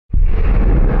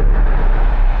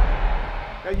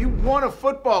won a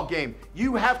football game.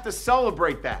 You have to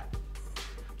celebrate that.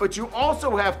 But you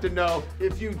also have to know,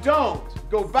 if you don't,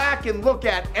 go back and look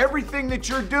at everything that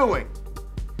you're doing.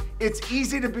 It's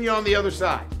easy to be on the other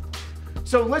side.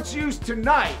 So let's use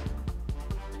tonight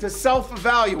to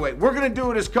self-evaluate. We're gonna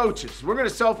do it as coaches. We're gonna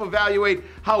self-evaluate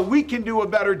how we can do a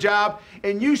better job,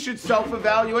 and you should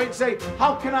self-evaluate and say,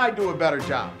 how can I do a better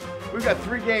job? We've got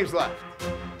 3 games left.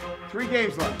 3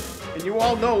 games left, and you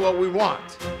all know what we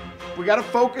want. We gotta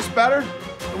focus better,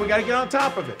 and we gotta get on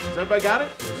top of it. Has everybody got it?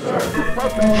 Yes, sir.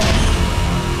 Perfect.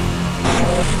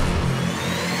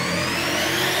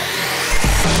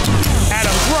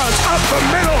 Adams runs up the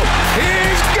middle.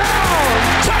 He's gone!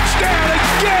 Touchdown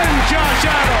again, Josh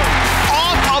Adams!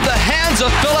 Off of the hands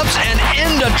of Phillips and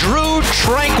into Drew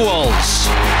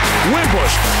Tranquils.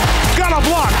 Wimbush got a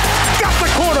block, got the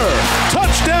corner.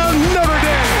 Touchdown, Notre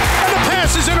Dame! And the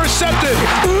pass is intercepted.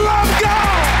 Love go!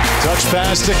 Touch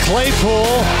pass to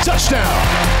Claypool. Touchdown!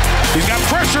 He's got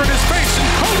pressure in his face, and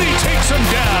Cody takes him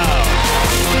down.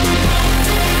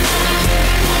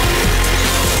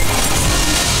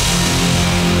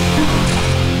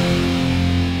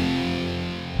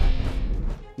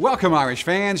 Welcome, Irish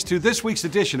fans, to this week's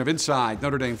edition of Inside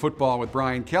Notre Dame Football with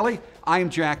Brian Kelly. I am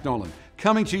Jack Nolan,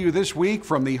 coming to you this week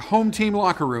from the home team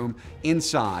locker room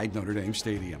inside Notre Dame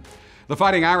Stadium. The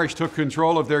Fighting Irish took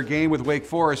control of their game with Wake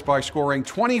Forest by scoring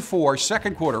 24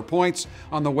 second-quarter points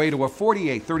on the way to a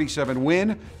 48-37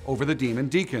 win over the Demon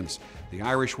Deacons. The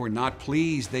Irish were not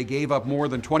pleased. They gave up more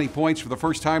than 20 points for the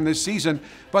first time this season,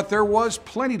 but there was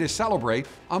plenty to celebrate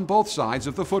on both sides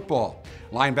of the football.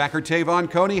 Linebacker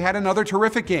Tavon Coney had another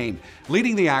terrific game,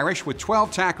 leading the Irish with 12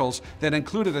 tackles that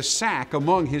included a sack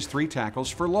among his 3 tackles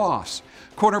for loss.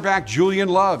 Quarterback Julian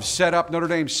Love set up Notre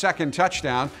Dame's second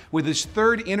touchdown with his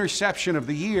 3rd interception of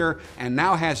the year, and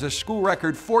now has a school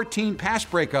record 14 pass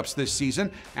breakups this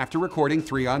season after recording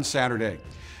 3 on Saturday.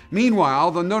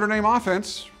 Meanwhile, the Notre Dame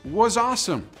offense was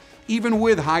awesome. Even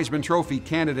with Heisman Trophy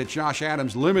candidate Josh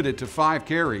Adams limited to 5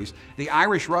 carries, the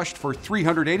Irish rushed for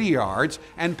 380 yards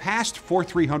and passed for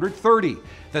 330.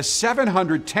 The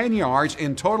 710 yards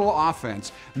in total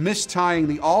offense, mistying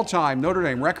the all-time Notre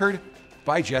Dame record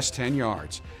by just 10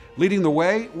 yards. Leading the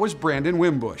way was Brandon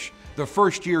Wimbush. The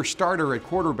first-year starter at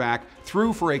quarterback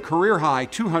threw for a career-high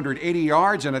 280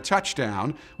 yards and a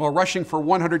touchdown, while rushing for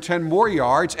 110 more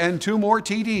yards and 2 more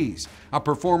TDs, a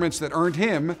performance that earned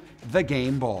him the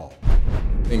game ball.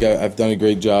 I think I've done a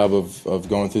great job of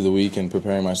going through the week and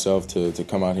preparing myself to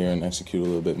come out here and execute a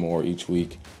little bit more each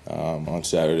week on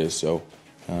Saturdays. So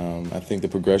I think the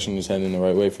progression is heading in the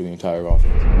right way for the entire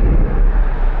offense.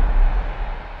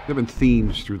 There have been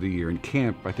themes through the year. In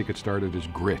camp, I think it started as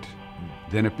grit.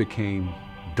 Then it became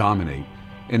dominate.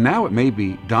 And now it may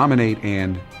be dominate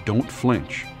and don't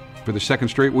flinch. For the second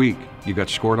straight week, you got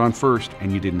scored on first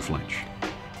and you didn't flinch.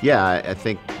 Yeah, I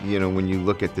think, when you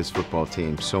look at this football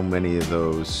team, so many of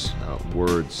those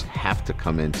words have to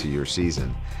come into your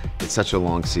season. It's such a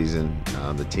long season.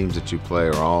 The teams that you play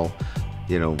are all,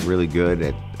 really good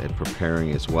at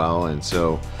preparing as well. And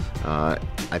so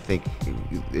I think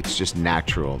it's just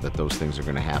natural that those things are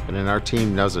going to happen. And our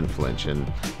team doesn't flinch.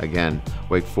 And again,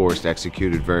 Wake Forest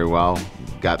executed very well,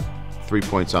 got 3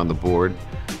 points on the board.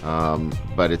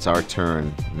 But it's our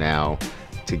turn now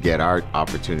to get our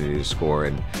opportunity to score,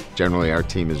 and generally our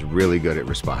team is really good at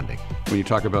responding. When you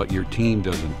talk about your team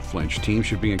doesn't flinch, team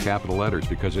should be in capital letters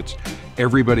because it's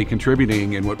everybody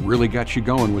contributing, and what really got you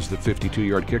going was the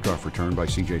 52-yard kickoff return by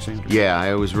C.J. Sanders. Yeah,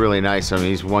 it was really nice. I mean,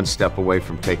 he's one step away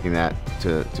from taking that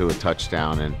to a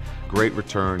touchdown, and great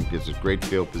return, gives us great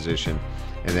field position.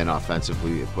 And then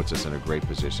offensively, it puts us in a great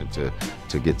position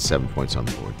to get 7 points on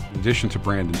the board. In addition to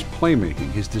Brandon's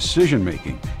playmaking, his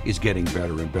decision-making is getting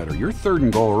better and better. You're 3rd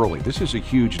and goal early. This is a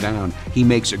huge down. He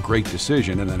makes a great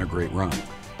decision and then a great run.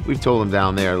 We've told him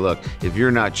down there, look, if you're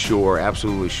not sure,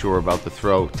 absolutely sure about the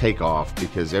throw, take off,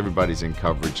 because everybody's in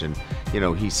coverage, and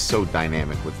he's so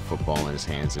dynamic with the football in his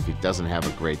hands. If he doesn't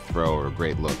have a great throw or a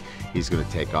great look, he's going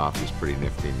to take off. He's pretty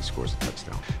nifty, and he scores a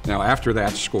touchdown. Now, after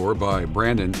that score by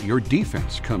Brandon, your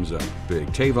defense comes up big.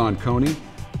 Tavon Coney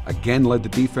again led the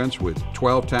defense with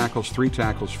 12 tackles, 3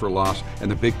 tackles for loss, and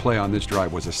the big play on this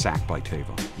drive was a sack by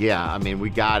Tavon. Yeah, I mean,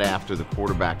 we got after the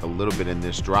quarterback a little bit in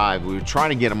this drive. We were trying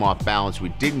to get him off balance. We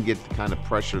didn't get the kind of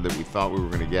pressure that we thought we were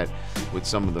going to get with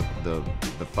some of the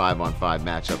 5-on-5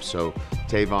 matchups. So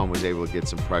Tavon was able to get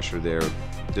some pressure there,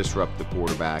 disrupt the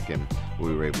quarterback, and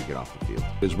we were able to get off the field.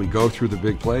 As we go through the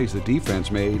big plays, the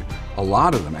defense made a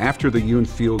lot of them. After the Yoon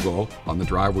field goal on the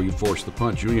drive where you forced the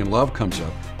punt, Julian Love comes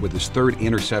up with his 3rd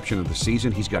interception of the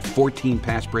season. He's got 14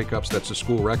 pass breakups. That's a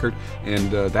school record,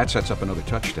 and that sets up another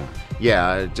touchdown.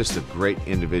 Yeah, just a great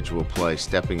individual play,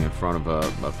 stepping in front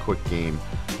of a quick game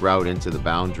route into the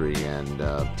boundary,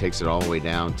 and takes it all the way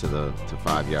down to the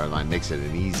 5-yard line, makes it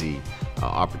an easy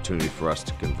opportunity for us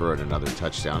to convert another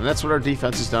touchdown. And that's what our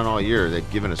defense has done all year. They've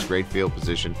given us great field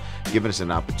position, given us an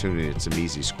opportunity at some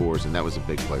easy scores, and that was a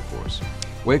big play for us.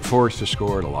 Wake Forest has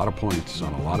scored a lot of points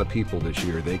on a lot of people this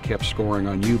year. They kept scoring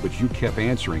on you, but you kept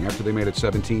answering. After they made it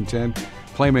 17-10,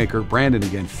 playmaker Brandon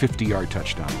again, 50-yard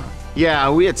touchdown run.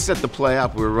 Yeah, we had set the play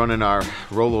up. We were running our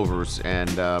rollovers, and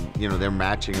they're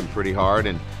matching them pretty hard,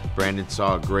 and Brandon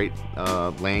saw a great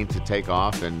lane to take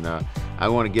off, and I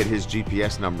want to get his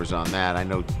GPS numbers on that. I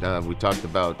know we talked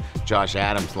about Josh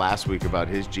Adams last week about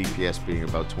his GPS being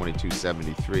about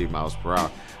 2273 miles per hour.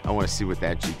 I want to see what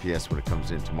that GPS when it comes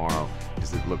in tomorrow,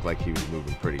 because it looked like he was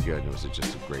moving pretty good. It was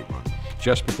just a great run.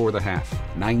 Just before the half,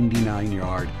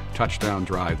 99-yard touchdown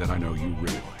drive that I know you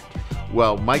really liked.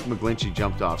 Well, Mike McGlinchey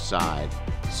jumped offside,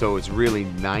 so it's really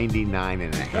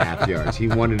 99.5 yards. He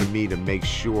wanted me to make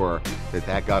sure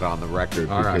that got on the record,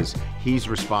 because he's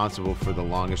responsible for the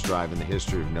longest drive in the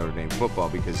history of Notre Dame football,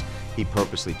 because he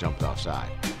purposely jumped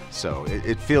offside. So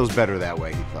it feels better that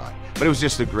way, he thought. But it was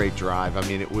just a great drive. I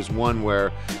mean, it was one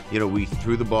where, we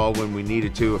threw the ball when we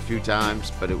needed to a few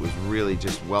times, but it was really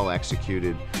just well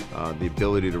executed, the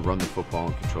ability to run the football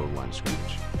and control the line of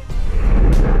scrimmage.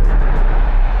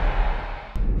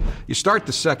 You start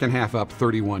the second half up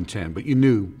 31-10, but you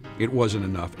knew it wasn't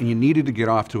enough, and you needed to get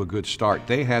off to a good start.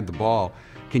 They had the ball.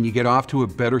 Can you get off to a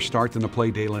better start than the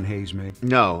play Dalen Hayes made?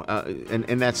 No,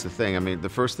 and that's the thing. I mean, the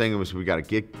first thing was we got to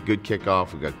get good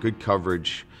kickoff, we got good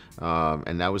coverage,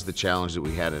 and that was the challenge that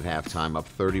we had at halftime, up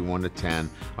 31-10. All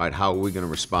right, how are we going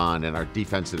to respond? And our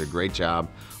defense did a great job.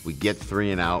 We get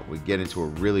 3 and out. We get into a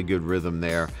really good rhythm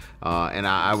there, and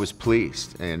I was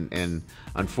pleased. And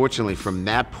unfortunately, from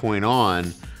that point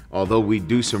on, although we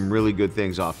do some really good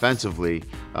things offensively,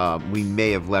 we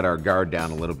may have let our guard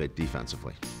down a little bit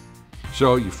defensively.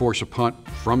 So you force a punt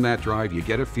from that drive, you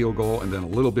get a field goal, and then a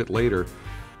little bit later,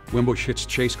 Wimbush hits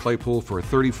Chase Claypool for a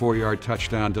 34-yard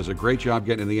touchdown, does a great job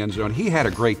getting in the end zone. He had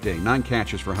a great day, 9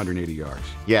 catches for 180 yards.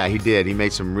 Yeah, he did. He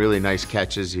made some really nice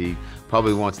catches. He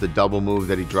probably wants the double move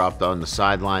that he dropped on the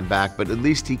sideline back, but at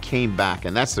least he came back,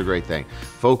 and that's the great thing.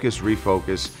 Focus,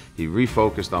 refocus. He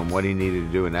refocused on what he needed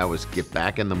to do, and that was get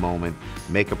back in the moment,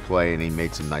 make a play, and he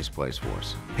made some nice plays for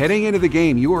us. Heading into the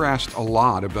game, you were asked a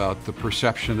lot about the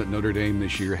perception that Notre Dame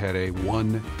this year had a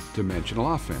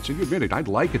one-dimensional offense. And you admitted, I'd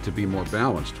like it to be more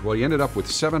balanced. Well, he ended up with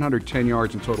 710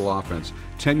 yards in total offense,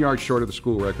 10 yards short of the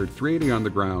school record, 380 on the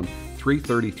ground,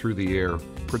 330 through the air,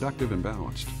 productive and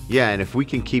balanced. Yeah, and if we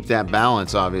can keep that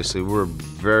balance, obviously, we're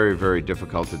very, very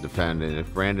difficult to defend. And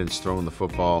if Brandon's throwing the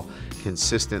football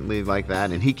consistently like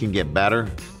that, and he can get better,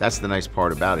 that's the nice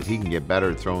part about it. He can get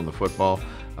better at throwing the football.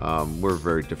 We're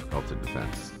very difficult to defend.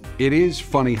 It is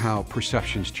funny how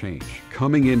perceptions change.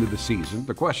 Coming into the season,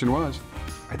 the question was,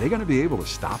 are they going to be able to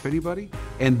stop anybody?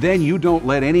 And then you don't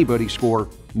let anybody score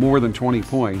more than 20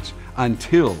 points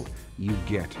until you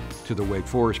get to the Wake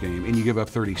Forest game and you give up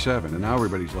 37. And now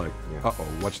everybody's like, uh-oh,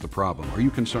 what's the problem? Are you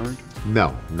concerned?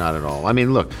 No, not at all. I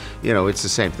mean, look, it's the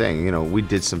same thing. We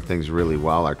did some things really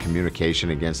well. Our communication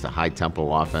against a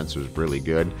high-tempo offense was really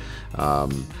good.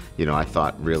 I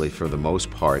thought really for the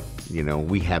most part,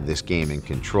 we have this game in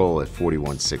control at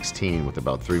 41-16 with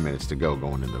about 3 minutes to go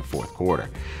going into the fourth quarter.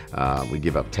 We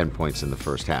give up 10 points in the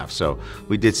first half. So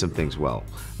we did some things well.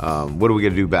 What are we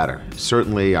going to do better?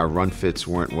 Certainly our run fits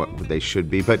weren't what they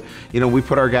should be, but, we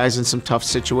put our guys in some tough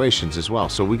situations as well.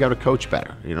 So we got to coach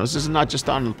better. This is not just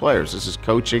on the players. This is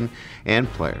coaching and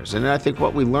players. And I think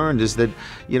what we learned is that,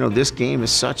 this game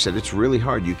is such that it's really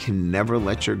hard. You can never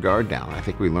let your guard down. I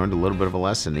think we learned a little bit of a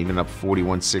lesson. Even up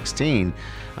 41-16,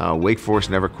 Wake Forest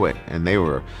never quit, and they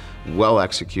were well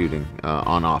executing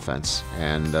on offense.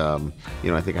 And,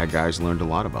 I think our guys learned a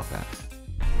lot about that.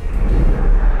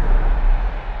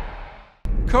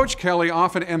 Coach Kelly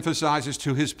often emphasizes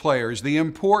to his players the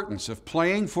importance of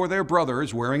playing for their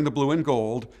brothers wearing the blue and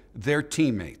gold, their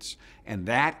teammates. And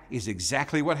that is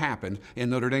exactly what happened in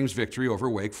Notre Dame's victory over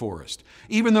Wake Forest.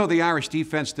 Even though the Irish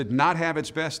defense did not have its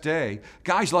best day,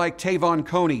 guys like Tavon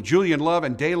Coney, Julian Love,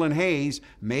 and Dalen Hayes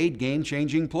made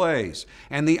game-changing plays.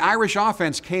 And the Irish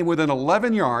offense came within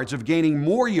 11 yards of gaining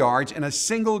more yards in a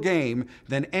single game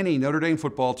than any Notre Dame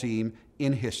football team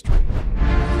in history.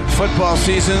 Football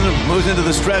season moves into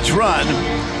the stretch run.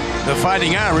 The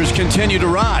Fighting Irish continue to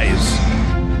rise.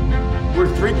 We're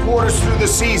 3 quarters through the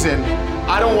season.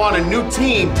 I don't want a new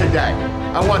team today.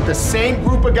 I want the same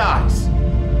group of guys.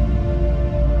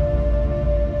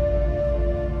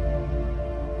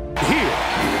 Here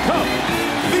come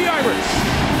the Irish.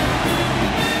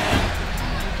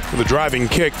 For the driving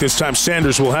kick, this time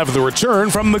Sanders will have the return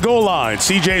from the goal line.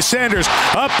 C.J. Sanders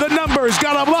up the numbers,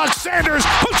 got a block. Sanders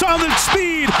puts on the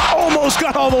speed, almost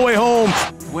got all the way home.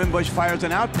 Wimbush fires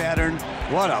an out pattern.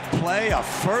 What a play, a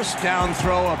first down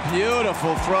throw, a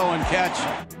beautiful throw and catch.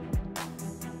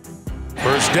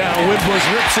 First down, Wimbush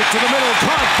rips it to the middle,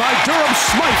 caught by Durham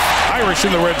Smythe. Irish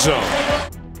in the red zone.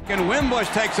 And Wimbush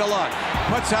takes a look,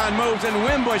 puts on moves, and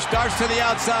Wimbush darts to the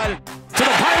outside. To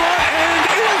the pylon and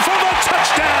in for the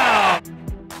touchdown.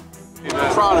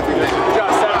 I'm proud of you, man.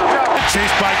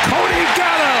 Chased by Coney,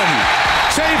 got him.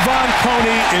 Tavon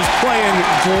Coney is playing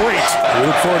great. We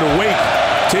look forward to Wake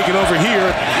taking over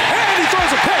here. And he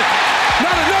throws a pick.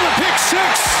 Not another pick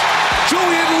six.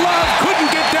 Julian Love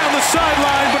couldn't get down the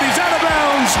sideline, but he's out of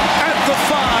bounds at the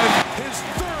 5. His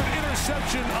 3rd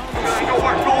interception on the Go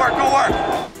work.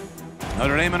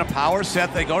 Notre Dame in a power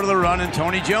set. They go to the run, and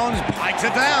Tony Jones pikes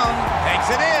it down, takes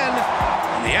it in.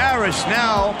 And the Irish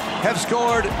now have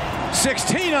scored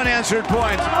 16 unanswered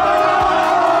points.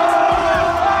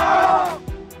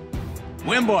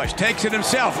 Wimbush takes it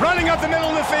himself, running up the middle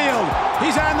of the field.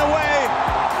 He's on the way,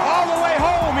 all the way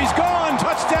home. He's gone.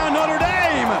 Touchdown, Notre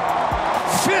Dame.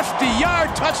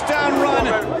 50-yard touchdown run.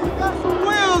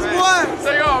 Wheels, what?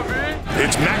 Stay on, man.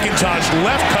 It's McIntosh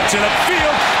left, cuts it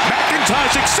upfield.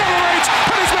 McIntosh accelerates,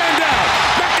 put his man down.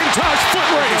 McIntosh foot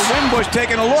race. Wimbush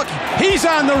taking a look. He's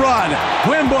on the run.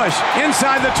 Wimbush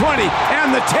inside the 20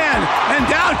 and the 10 and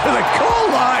down to the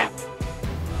goal line.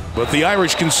 But the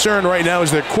Irish concern right now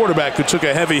is their quarterback, who took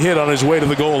a heavy hit on his way to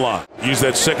the goal line. Use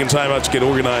that second timeout to get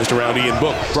organized around Ian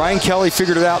Book. Brian Kelly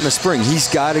figured it out in the spring. He's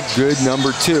got a good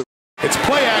number 2. It's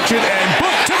play action and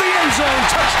Book to the end zone.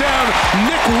 Touchdown,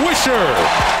 Nick Wisher.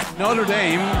 Notre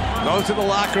Dame goes to the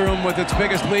locker room with its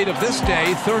biggest lead of this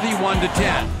day,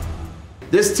 31-10.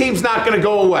 This team's not going to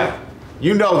go away.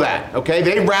 You know that, okay?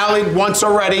 They rallied once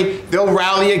already. They'll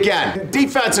rally again.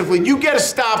 Defensively, you get a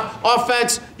stop.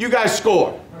 Offense, you guys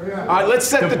score. All right, let's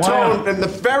set the tone in the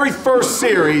very first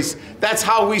series. That's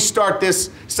how we start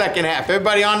this second half.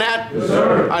 Everybody on that? Yes,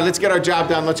 sir. All right, let's get our job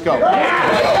done. Let's go.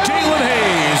 Jalen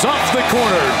Hayes off the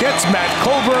corner gets Matt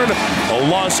Colburn. A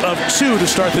loss of 2 to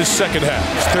start this second half.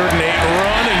 3rd and 8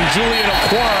 run, and Julian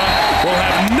Aquara will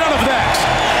have none of that.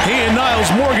 He and Niles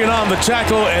Morgan on the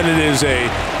tackle, and it is a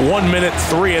 1-minute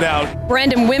 3 and out.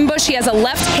 Brandon Wimbush, he has a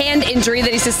left hand injury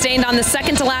that he sustained on the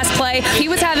second to last play. He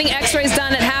was having x-rays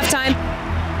done at halftime.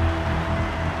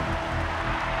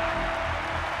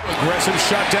 Aggressive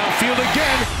shot downfield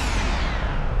again.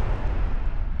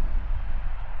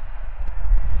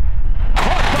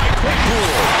 Caught by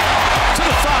Claypool to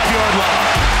the 5-yard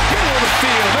line. Middle of the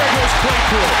field. There goes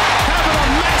Claypool. Having a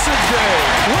massive day.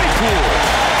 Claypool.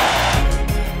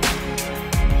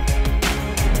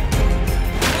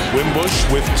 Wimbush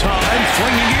with time,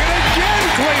 flinging it again.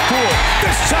 Claypool.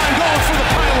 This time going for the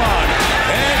pylon.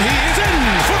 And he is in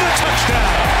for the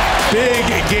touchdown. Big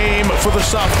game for the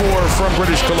sophomore from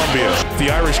British Columbia. The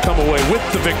Irish come away with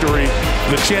the victory.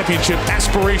 The championship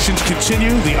aspirations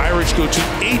continue. The Irish go to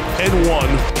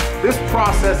 8-1. This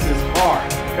process is hard.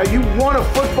 Now, you won a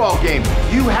football game.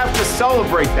 You have to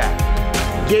celebrate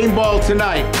that. Game ball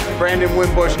tonight, Brandon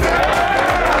Wimbush.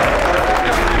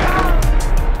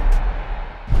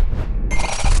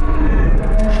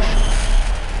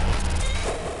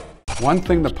 One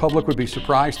thing the public would be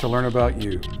surprised to learn about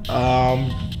you.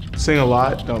 Sing a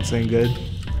lot, don't sing good.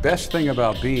 Best thing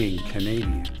about being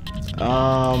Canadian.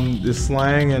 The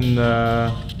slang and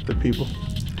the people.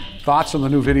 Thoughts on the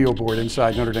new video board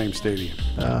inside Notre Dame Stadium?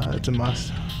 It's a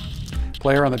must.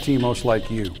 Player on the team most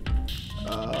like you?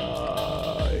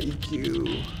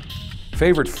 EQ.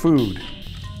 Favorite food?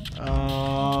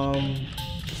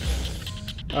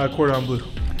 Cordon bleu.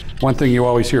 One thing you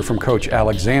always hear from Coach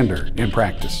Alexander in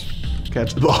practice?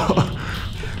 Catch the ball.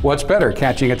 What's better,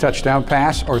 catching a touchdown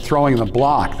pass or throwing the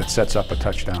block that sets up a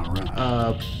touchdown run?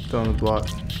 Throwing the block.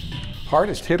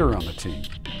 Hardest hitter on the team?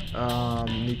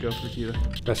 Nico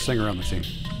Fertitta. Best singer on the team?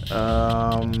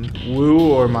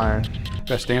 Wu or Myron?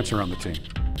 Best dancer on the team?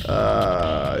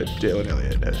 Jalen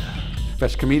Elliott.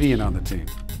 Best comedian on the team?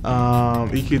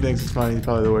 EQ thinks it's funny. He's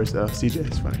probably the worst though.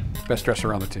 CJ is funny. Best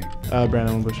dresser on the team?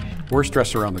 Brandon Wimbush. Worst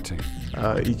dresser on the team?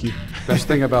 EQ. Best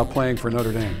thing about playing for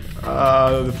Notre Dame?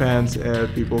 The fans,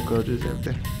 people, coaches,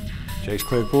 everything. Chase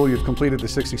Claypool, you've completed the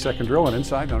 60-second drill on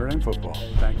Inside Notre Dame Football.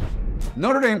 Thank you.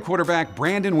 Notre Dame quarterback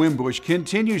Brandon Wimbush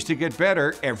continues to get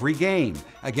better every game.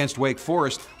 Against Wake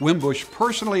Forest, Wimbush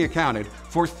personally accounted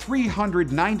for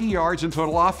 390 yards in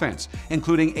total offense,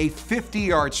 including a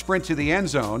 50-yard sprint to the end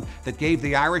zone that gave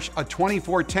the Irish a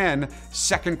 24-10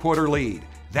 second quarter lead.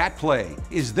 That play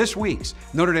is this week's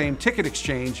Notre Dame Ticket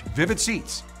Exchange Vivid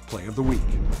Seats Play of the Week.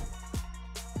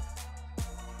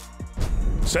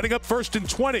 Setting up 1st and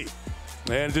 20.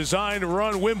 And designed to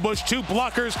run, Wimbush, 2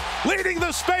 blockers, leading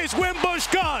the space, Wimbush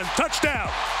gone, touchdown.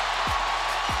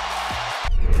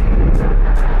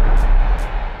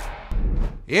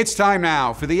 It's time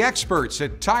now for the experts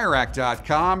at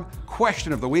TireRack.com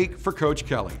question of the week for Coach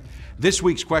Kelly. This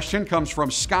week's question comes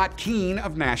from Scott Keene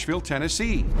of Nashville,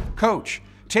 Tennessee. Coach,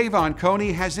 Tavon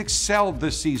Coney has excelled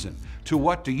this season. To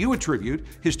what do you attribute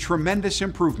his tremendous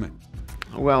improvement?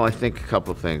 Well, I think a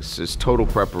couple of things. His total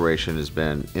preparation has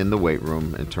been in the weight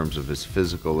room in terms of his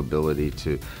physical ability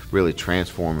to really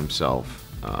transform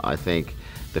himself. I think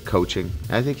the coaching,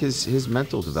 I think his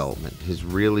mental development has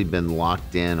really been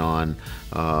locked in on,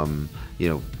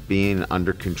 being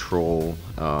under control,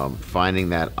 finding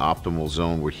that optimal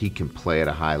zone where he can play at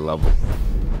a high level.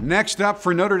 Next up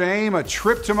for Notre Dame, a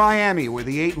trip to Miami where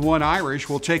the 8-1 Irish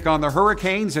will take on the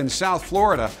Hurricanes in South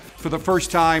Florida for the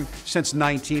first time since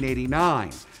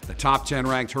 1989. The top 10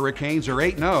 ranked Hurricanes are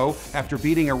 8-0 after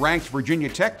beating a ranked Virginia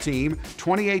Tech team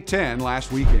 28-10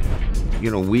 last weekend.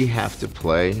 We have to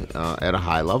play at a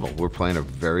high level. We're playing a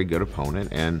very good opponent,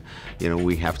 and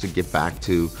we have to get back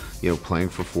to playing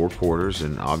for 4 quarters,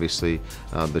 and obviously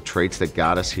the traits that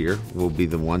got us here will be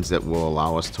the ones that will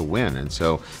allow us to win. And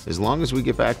so as long as we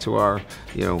get back to our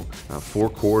 4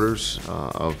 quarters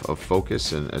of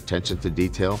focus and attention to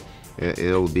detail,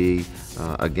 it'll be,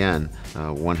 again,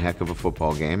 one heck of a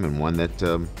football game, and one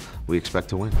that we expect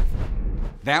to win.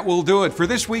 That will do it for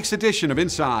this week's edition of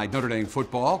Inside Notre Dame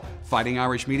Football. Fighting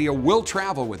Irish Media will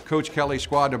travel with Coach Kelly's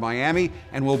squad to Miami,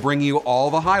 and we'll bring you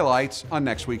all the highlights on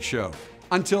next week's show.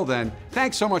 Until then,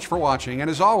 thanks so much for watching, and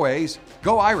as always,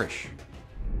 go Irish!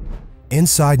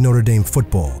 Inside Notre Dame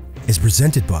Football is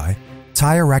presented by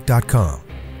TireRack.com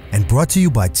and brought to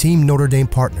you by Team Notre Dame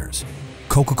partners,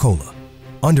 Coca-Cola,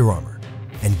 Under Armour,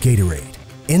 and Gatorade.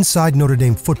 Inside Notre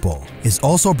Dame Football is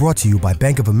also brought to you by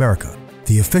Bank of America,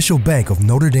 the official bank of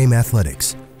Notre Dame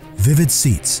Athletics, Vivid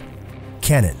Seats,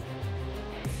 Canon,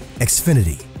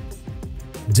 Xfinity,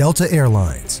 Delta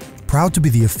Airlines, proud to be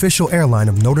the official airline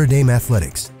of Notre Dame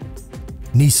Athletics,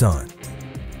 Nissan,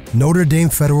 Notre Dame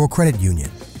Federal Credit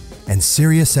Union, and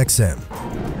SiriusXM.